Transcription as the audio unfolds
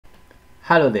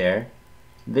Hello there.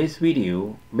 This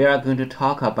video we are going to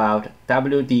talk about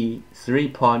WD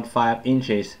 3.5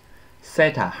 inches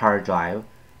SATA hard drive,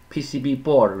 PCB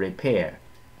board repair,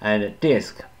 and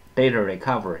disk data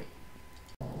recovery.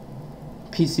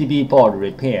 PCB board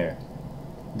repair.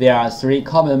 There are three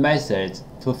common methods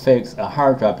to fix a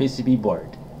hard drive PCB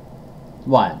board.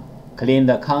 1. Clean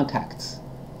the contacts.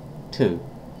 2.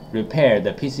 Repair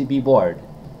the PCB board.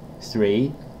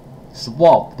 3.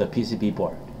 Swap the PCB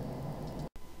board.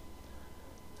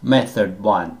 Method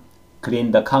 1. Clean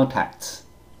the contacts.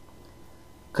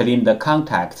 Clean the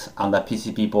contacts on the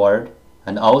PCB board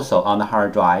and also on the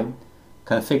hard drive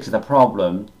can fix the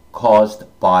problem caused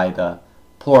by the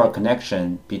poor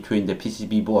connection between the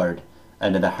PCB board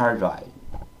and the hard drive.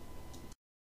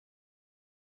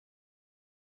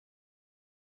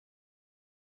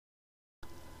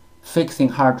 Fixing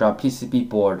hard drive PCB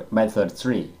board Method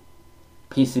 3.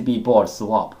 PCB board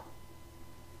swap.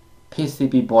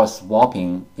 PCB board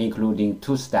swapping including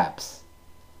two steps.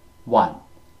 1.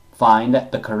 Find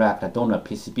the correct donor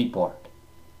PCB board.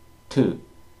 2.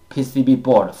 PCB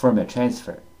board firmware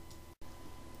transfer.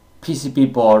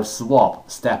 PCB board swap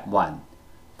Step 1.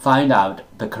 Find out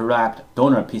the correct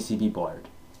donor PCB board.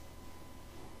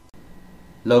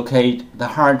 Locate the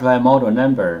hard drive model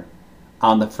number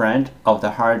on the front of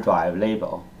the hard drive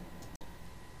label.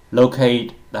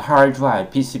 Locate the hard drive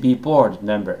PCB board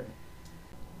number.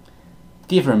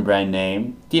 Different brand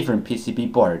name, different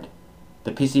PCB board.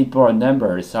 The PCB board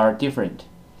numbers are different.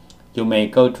 You may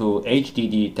go to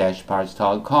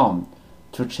hdd-parts.com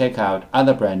to check out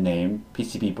other brand name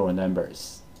PCB board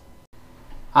numbers.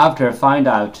 After find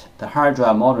out the hard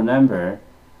drive model number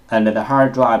and the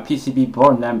hard drive PCB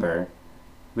board number,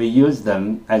 we use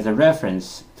them as a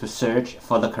reference to search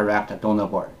for the correct donor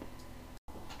board.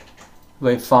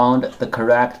 We found the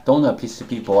correct donor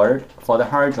PCB board for the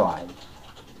hard drive,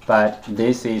 but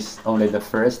this is only the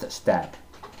first step.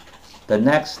 The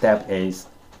next step is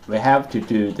we have to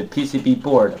do the PCB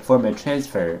board firmware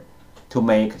transfer to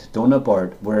make the donor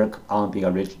board work on the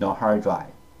original hard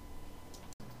drive.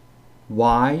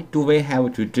 Why do we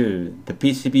have to do the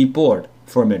PCB board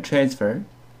firmware transfer?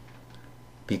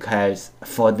 Because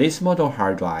for this model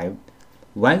hard drive,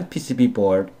 one PCB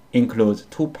board includes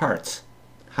two parts,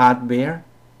 hardware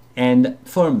and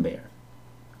firmware.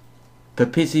 The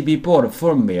PCB board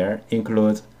firmware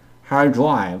includes hard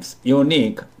drive's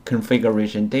unique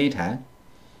configuration data.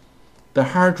 The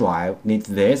hard drive needs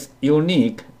this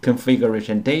unique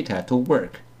configuration data to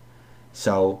work,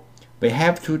 so we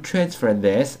have to transfer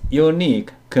this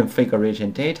unique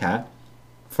configuration data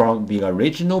from the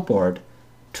original board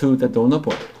to the donor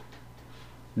board.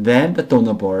 Then the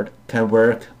donor board can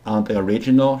work on the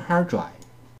original hard drive.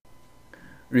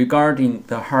 Regarding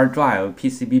the hard drive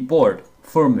PCB board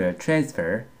firmware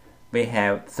transfer, we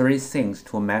have three things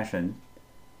to mention.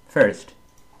 First,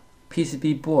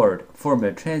 PCB board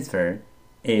firmware transfer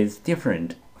is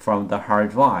different from the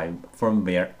hard drive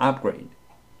firmware upgrade.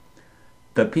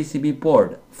 The PCB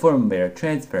board firmware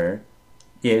transfer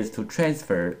is to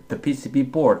transfer the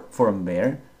PCB board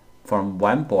firmware from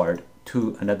one board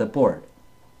to another board.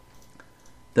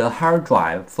 The hard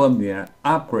drive firmware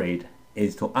upgrade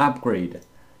is to upgrade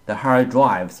the hard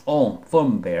drive's own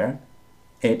firmware.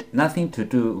 It nothing to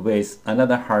do with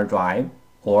another hard drive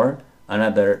or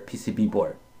another PCB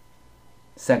board.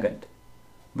 Second,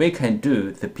 we can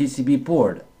do the PCB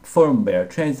board firmware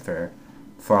transfer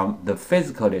from the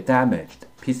physically damaged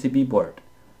PCB board,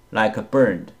 like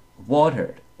burned,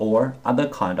 watered, or other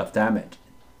kind of damage.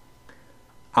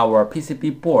 Our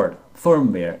PCB board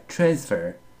firmware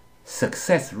transfer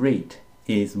success rate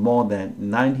is more than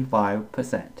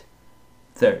 95%.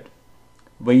 Third,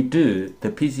 we do the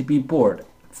PCB board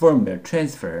firmware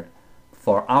transfer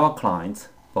for our clients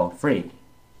for free.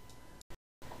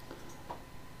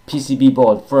 PCB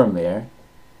board firmware.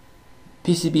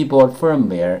 PCB board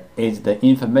firmware is the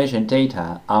information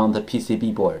data on the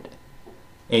PCB board.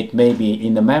 It may be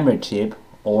in the memory chip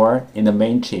or in the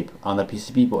main chip on the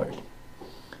PCB board.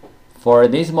 For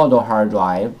this model hard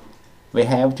drive, we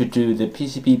have to do the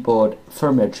PCB board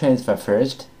firmware transfer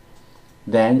first,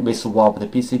 then we swap the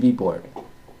PCB board.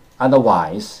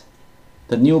 Otherwise,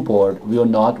 the new board will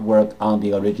not work on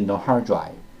the original hard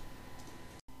drive.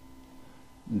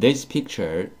 This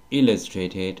picture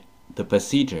illustrated the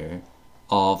procedure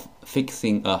of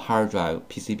fixing a hard drive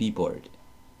PCB board.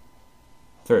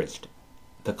 First,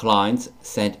 the clients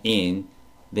send in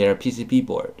their PCB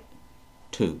board.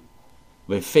 2.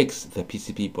 We fix the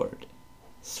PCB board.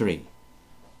 3.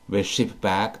 We ship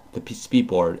back the PCB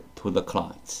board to the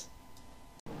clients.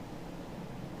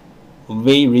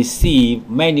 we receive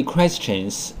many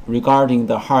questions regarding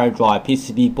the hard drive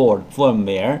PCB board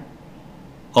firmware,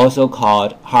 also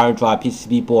called hard drive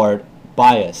PCB board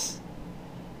BIOS,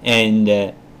 and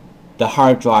the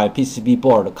hard drive PCB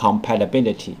board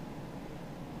compatibility.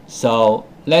 So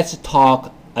let's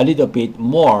talk a little bit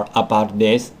more about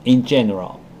this in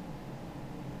general.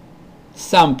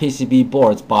 Some PCB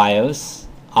boards BIOS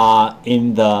are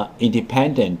in the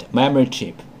independent memory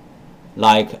chip,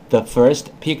 like the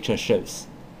first picture shows.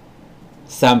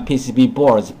 Some PCB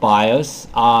boards BIOS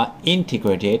are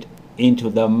integrated into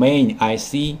the main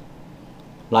IC,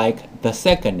 like the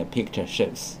second picture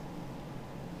shows.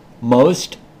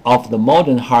 Most of the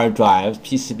modern hard drive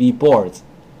PCB boards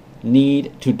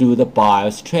need to do the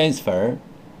BIOS transfer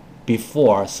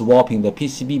before swapping the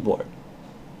PCB board.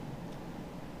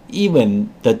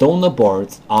 Even the donor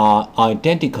boards are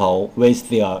identical with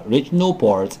the original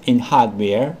boards in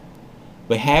hardware.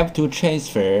 We have to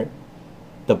transfer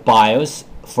the BIOS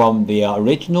from the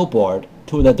original board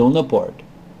to the donor board.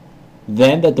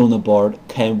 Then the donor board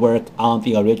can work on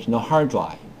the original hard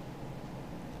drive.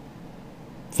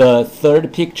 The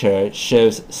third picture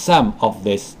shows some of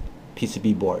these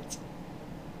PCB boards.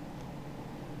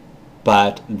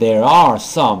 But there are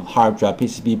some hard drive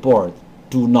PCB boards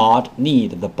do not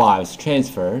need the BIOS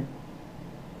transfer.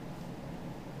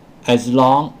 As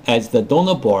long as the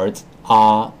donor boards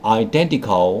are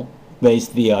identical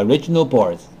with the original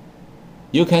boards,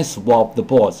 you can swap the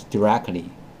boards directly.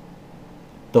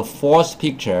 The fourth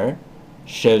picture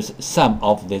shows some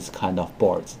of these kind of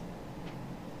boards.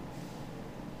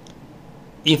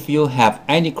 If you have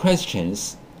any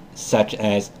questions, such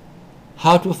as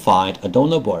how to find a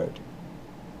donor board,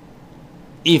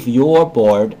 if your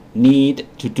board need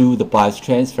to do the BIOS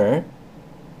transfer,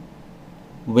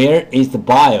 where is the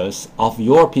BIOS of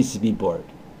your PCB board?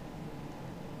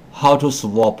 How to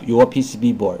swap your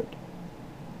PCB board?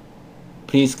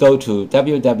 Please go to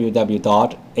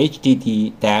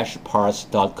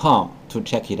www.hdd-parts.com to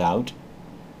check it out,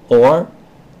 or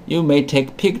you may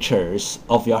take pictures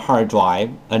of your hard drive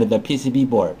and the PCB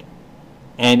board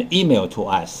and email to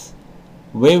us.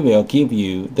 We will give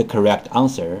you the correct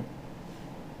answer.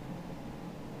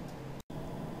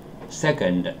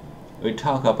 Second, we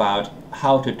talk about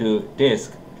how to do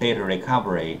disk data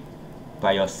recovery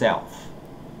by yourself.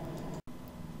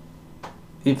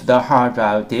 If the hard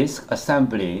drive disk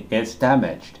assembly is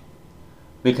damaged,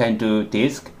 we can do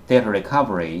disk data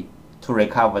recovery to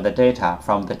recover the data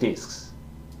from the disks.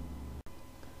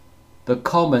 The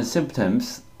common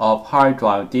symptoms of hard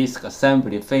drive disk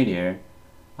assembly failure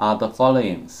are the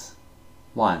following.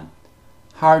 1.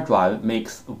 Hard drive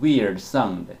makes weird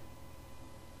sound.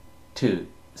 2.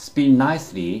 Spin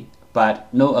nicely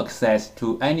but no access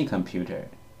to any computer.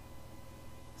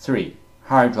 3.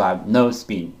 Hard drive no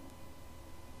spin.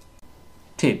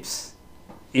 Tips: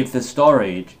 if the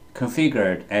storage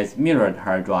configured as mirrored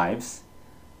hard drives,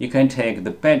 you can take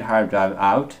the bad hard drive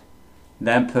out,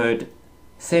 then put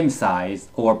same size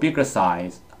or bigger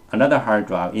size another hard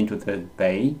drive into the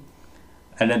bay,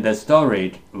 and then the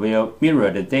storage will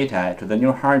mirror the data to the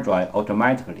new hard drive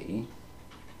automatically.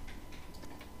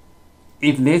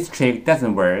 If this trick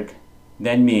doesn't work,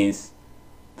 that means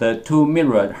the two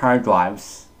mirrored hard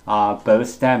drives are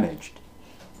both damaged,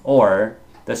 or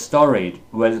the storage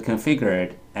was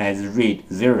configured as read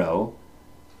 0.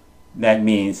 That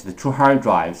means the two hard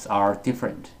drives are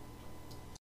different.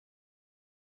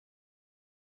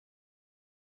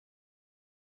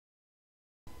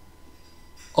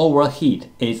 Overheat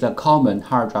is a common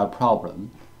hard drive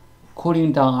problem.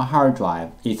 Cooling down a hard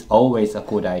drive is always a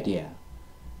good idea.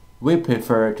 We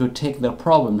prefer to take the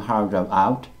problem hard drive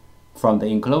out from the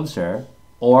enclosure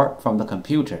or from the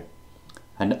computer,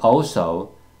 and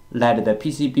also let the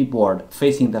PCB board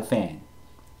facing the fan,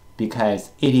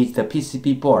 because it is the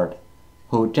PCB board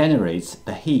who generates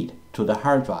the heat to the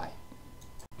hard drive.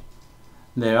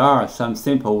 There are some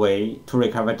simple ways to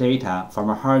recover data from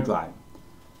a hard drive.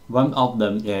 One of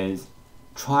them is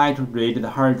try to read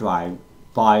the hard drive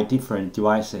by different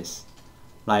devices,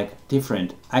 like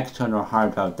different external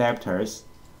hard drive adapters,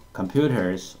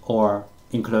 computers, or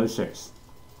enclosures,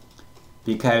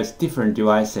 because different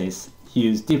devices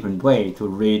use different ways to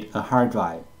read a hard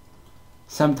drive.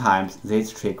 Sometimes this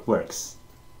trick works.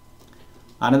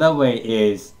 Another way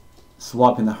is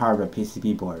swapping the hard drive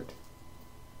PCB board.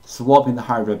 Swapping the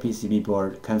hard drive PCB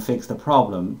board can fix the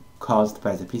problem caused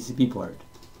by the PCB board.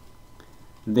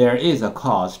 There is a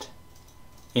cost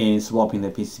in swapping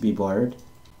the PCB board,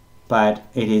 but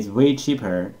it is way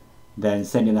cheaper than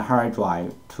sending the hard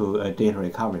drive to a data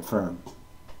recovery firm.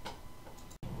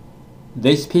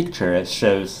 This picture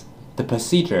shows the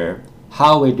procedure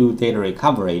how we do data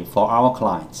recovery for our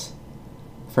clients.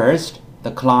 First,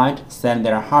 the client sends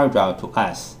their hard drive to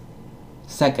us.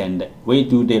 Second, we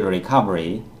do data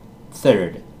recovery.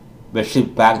 Third, we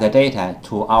ship back the data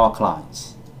to our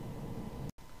clients.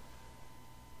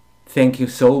 Thank you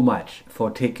so much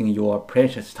for taking your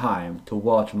precious time to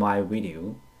watch my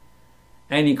video.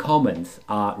 Any comments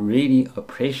are really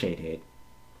appreciated.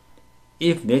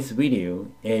 If this video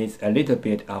is a little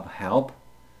bit of help,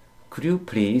 could you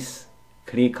please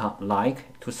click on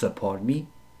like to support me?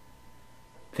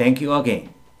 Thank you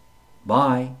again.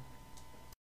 Bye.